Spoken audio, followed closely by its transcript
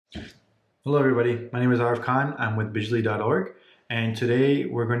Hello everybody, my name is Arif Khan. I'm with Bijli.org, and today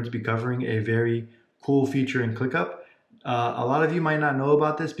we're going to be covering a very cool feature in ClickUp. A lot of you might not know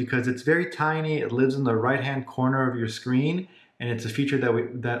about this because it's very tiny. It lives in the right-hand corner of your screen, and it's a feature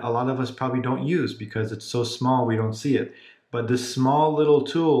that a lot of us probably don't use because it's so small we don't see it. But this small little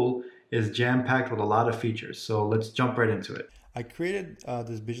tool is jam-packed with a lot of features. So let's jump right into it. I created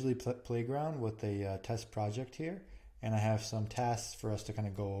this playground with a test project here, and I have some tasks for us to kind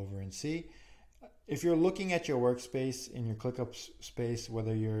of go over and see. If you're looking at your workspace in your ClickUp space,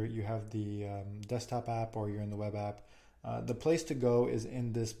 whether you have the desktop app or you're in the web app, the place to go is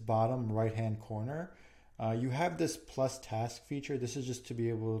in this bottom right hand corner. You have this plus task feature. This is just to be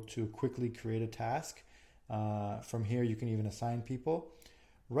able to quickly create a task. From here, you can even assign people.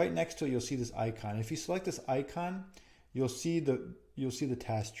 Right next to it, you'll see this icon. If you select this icon, you'll see the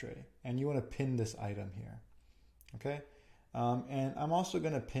task tray, and you want to pin this item here. Okay, and I'm also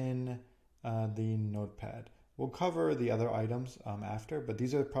going to pin the notepad. We'll cover the other items after, but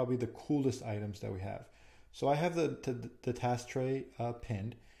these are probably the coolest items that we have. So I have the task tray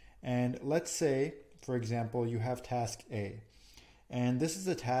pinned, and let's say, for example, you have task A, and this is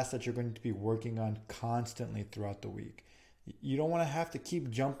a task that you're going to be working on constantly throughout the week. You don't want to have to keep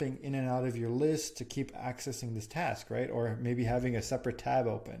jumping in and out of your list to keep accessing this task, right? Or maybe having a separate tab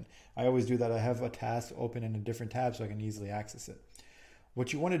open. I always do that. I have a task open in a different tab so I can easily access it.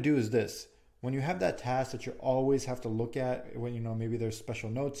 What you want to do is this. When you have that task that you always have to look at, when maybe there's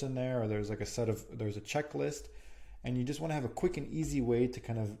special notes in there, or there's like there's a checklist, and you just want to have a quick and easy way to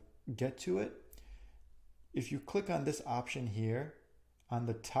kind of get to it. If you click on this option here on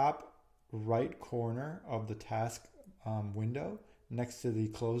the top right corner of the task window, next to the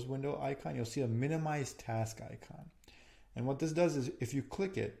close window icon, you'll see a minimize task icon. And what this does is if you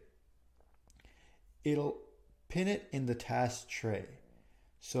click it, it'll pin it in the task tray.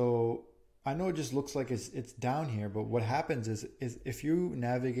 So I know it just looks like it's down here, but what happens is if you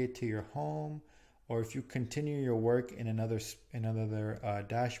navigate to your home, or if you continue your work in another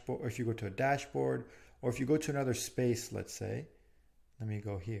dashboard, or if you go to a dashboard, or if you go to another space, let's say, let me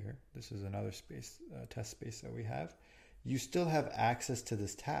go here. This is another space, test space that we have. You still have access to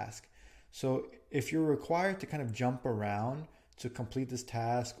this task. So if you're required to kind of jump around to complete this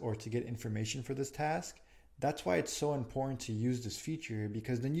task or to get information for this task, that's why it's so important to use this feature,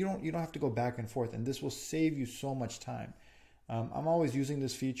 because then you don't have to go back and forth, and this will save you so much time. I'm always using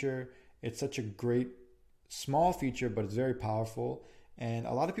this feature. It's such a great small feature, but it's very powerful, and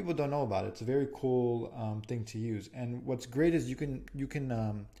a lot of people don't know about it. It's a very cool thing to use. And what's great is you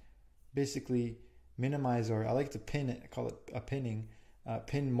can basically minimize, or I like to pin it, call it a pinning,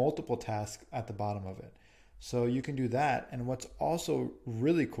 pin multiple tasks at the bottom of it. So you can do that. And what's also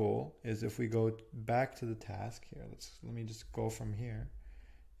really cool is if we go back to the task here, let me just go from here.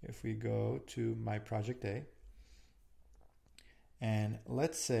 If we go to my project A, and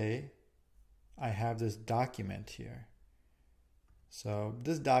let's say I have this document here. So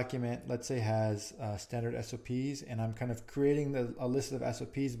this document, let's say, has standard SOPs, and I'm kind of creating a list of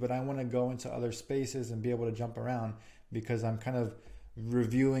SOPs, but I want to go into other spaces and be able to jump around because I'm kind of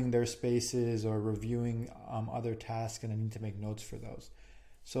reviewing their spaces or reviewing other tasks, and I need to make notes for those.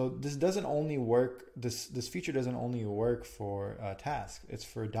 So this doesn't only work, this feature doesn't only work for tasks, it's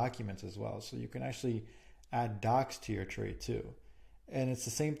for documents as well. So you can actually add docs to your tray too. And it's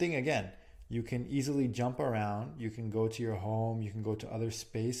the same thing again. You can easily jump around, you can go to your home, you can go to other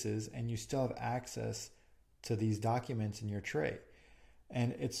spaces, and you still have access to these documents in your tray.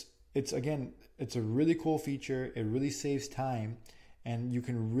 And it's a really cool feature. It really saves time, and you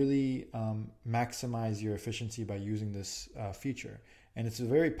can really maximize your efficiency by using this feature. And it's a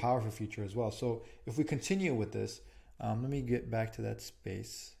very powerful feature as well. So if we continue with this, let me get back to that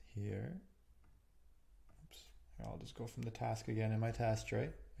space here. Oops. I'll just go from the task again in my task tray.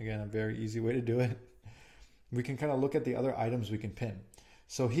 Again, a very easy way to do it. We can kind of look at the other items we can pin.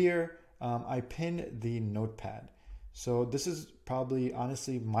 So here, I pin the notepad. So this is probably,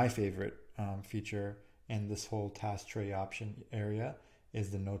 honestly, my favorite feature in this whole task tray option area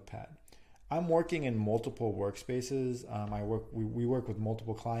is the notepad. I'm working in multiple workspaces. We work with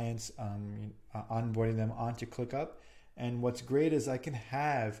multiple clients, onboarding them onto ClickUp. And what's great is I can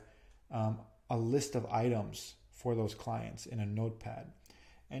have a list of items for those clients in a notepad.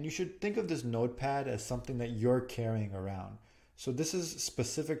 And you should think of this notepad as something that you're carrying around. So this is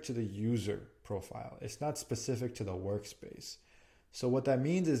specific to the user profile. It's not specific to the workspace. So what that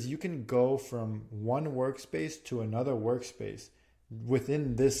means is you can go from one workspace to another workspace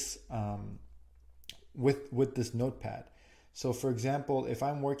within this, with this notepad. So for example, if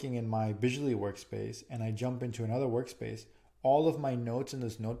I'm working in my Bijli workspace and I jump into another workspace, all of my notes in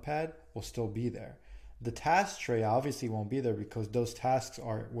this notepad will still be there. The task tray obviously won't be there because those tasks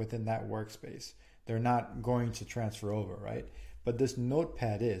are within that workspace. They're not going to transfer over, right? But this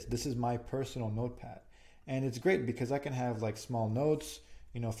notepad is. This is my personal notepad. And it's great because I can have like small notes,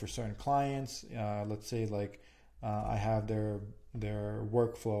 for certain clients. Let's say like I have their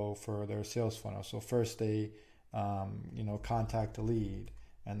workflow for their sales funnel. So first they, contact a lead,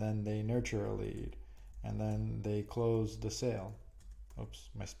 and then they nurture a lead, and then they close the sale. Oops,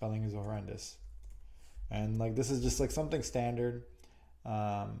 my spelling is horrendous. And like this is just like something standard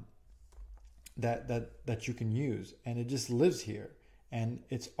that you can use, and it just lives here. And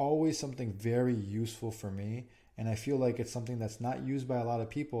it's always something very useful for me. And I feel like it's something that's not used by a lot of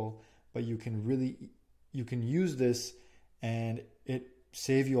people, but you can use this and it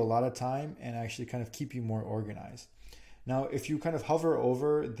save you a lot of time and actually kind of keep you more organized. Now, if you kind of hover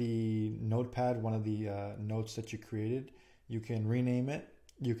over the notepad, one of the notes that you created, you can rename it,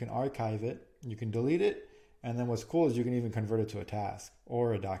 you can archive it, you can delete it. And then what's cool is you can even convert it to a task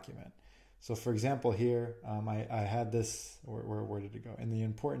or a document. So for example, here, I had this, where did it go? In the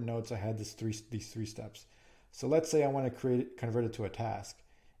important notes, I had these three steps. So let's say I want to convert it to a task.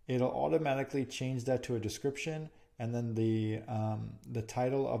 It'll automatically change that to a description, and then the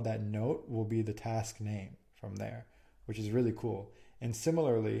title of that note will be the task name from there, which is really cool. And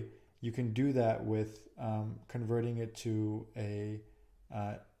similarly, you can do that with converting it to a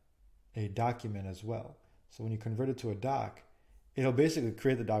document as well. So when you convert it to a doc, it'll basically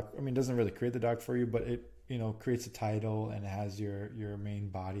create the doc. I mean, it doesn't really create the doc for you, but it creates a title and it has your main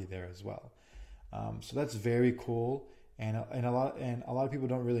body there as well. So that's very cool, and a lot of people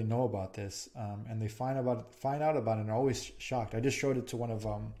don't really know about this, and they find out about it and are always shocked. I just showed it to one of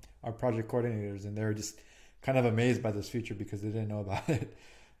our project coordinators, and they're just kind of amazed by this feature because they didn't know about it.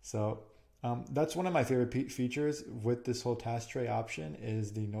 So that's one of my favorite features with this whole task tray option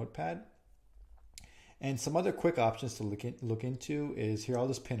is the notepad. And some other quick options to look into is here. I'll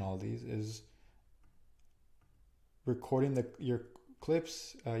just pin all these. Is recording your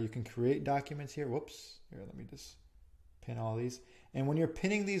clips. You can create documents here. Whoops. Here, let me just pin all these. And when you're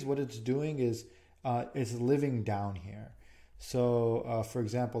pinning these, what it's doing is it's living down here. So for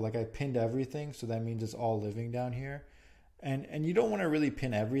example, like I pinned everything, so that means it's all living down here. And you don't want to really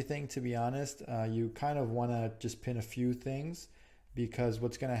pin everything, to be honest. You kind of want to just pin a few things, because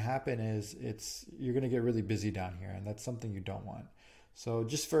what's going to happen is you're going to get really busy down here, and that's something you don't want. So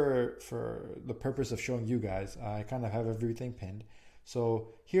just for the purpose of showing you guys, I kind of have everything pinned. So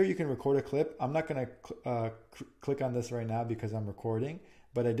here you can record a clip. I'm not going to click on this right now because I'm recording,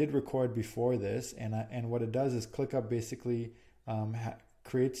 but I did record before this, and what it does is ClickUp basically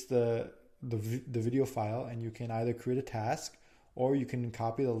creates the video file, and you can either create a task or you can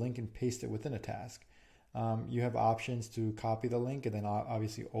copy the link and paste it within a task. You have options to copy the link and then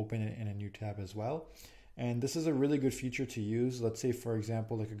obviously open it in a new tab as well. And this is a really good feature to use. Let's say, for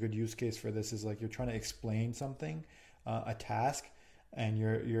example, like a good use case for this is like you're trying to explain something, a task, and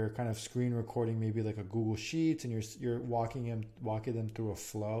you're kind of screen recording maybe like a Google Sheets, and you're walking them through a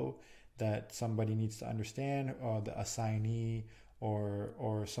flow that somebody needs to understand, or the assignee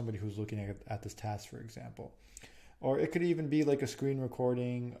or somebody who's looking at this task, for example. Or it could even be like a screen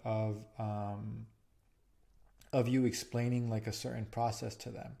recording of you explaining like a certain process to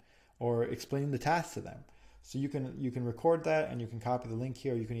them, or explaining the task to them. So you can record that, and you can copy the link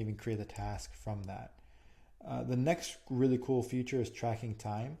here. You can even create a task from that. The next really cool feature is tracking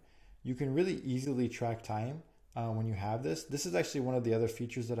time. You can really easily track time when you have this. This is actually one of the other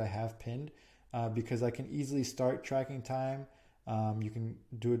features that I have pinned because I can easily start tracking time. You can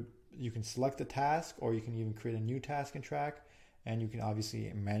do it. You can select a task, or you can even create a new task and track, and you can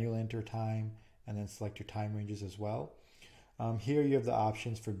obviously manually enter time and then select your time ranges as well. Here you have the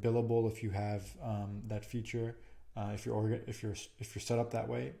options for billable if you have that feature, if you're set up that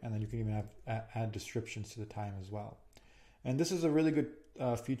way, and then you can even add descriptions to the time as well. And this is a really good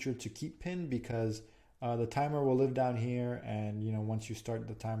feature to keep pinned because the timer will live down here, and once you start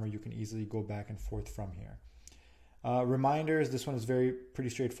the timer, you can easily go back and forth from here. Reminders, this one is pretty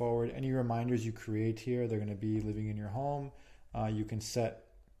straightforward. Any reminders you create here, they're going to be living in your home. You can set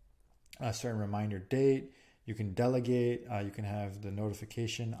a certain reminder date. You can delegate. You can have the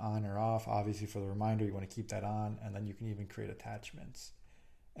notification on or off. Obviously for the reminder, you want to keep that on, and then you can even create attachments.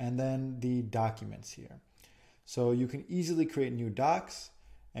 And then the documents here. So you can easily create new docs.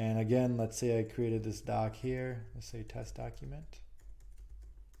 And again, let's say I created this doc here. Let's say test document.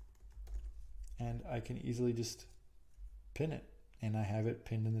 And I can easily just pin it, and I have it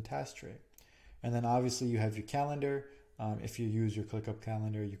pinned in the task tray. And then obviously you have your calendar. If you use your ClickUp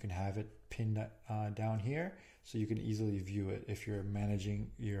calendar, you can have it pinned down here so you can easily view it if you're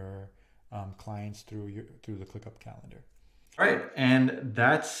managing your clients through the ClickUp calendar. All right, and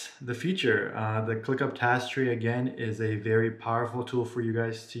that's the feature. The ClickUp task tree, again, is a very powerful tool for you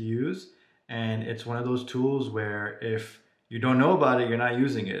guys to use. And it's one of those tools where if you don't know about it, you're not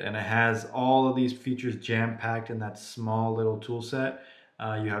using it. And it has all of these features jam-packed in that small little tool set.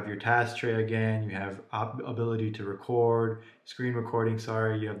 You have your task tray again, you have ability to record, screen recording,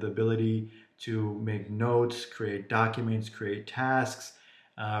 sorry. You have the ability to make notes, create documents, create tasks,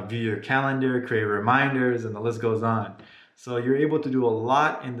 view your calendar, create reminders, and the list goes on. So you're able to do a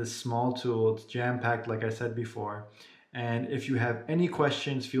lot in this small tool. It's jam-packed, like I said before. And if you have any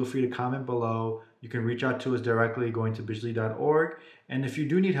questions, feel free to comment below. You can reach out to us directly going to bijli.org. And if you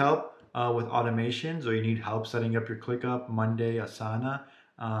do need help with automations, or you need help setting up your ClickUp, Monday, Asana,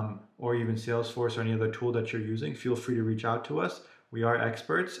 or even Salesforce or any other tool that you're using, feel free to reach out to us. We are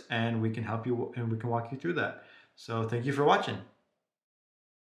experts and we can help you and we can walk you through that. So thank you for watching.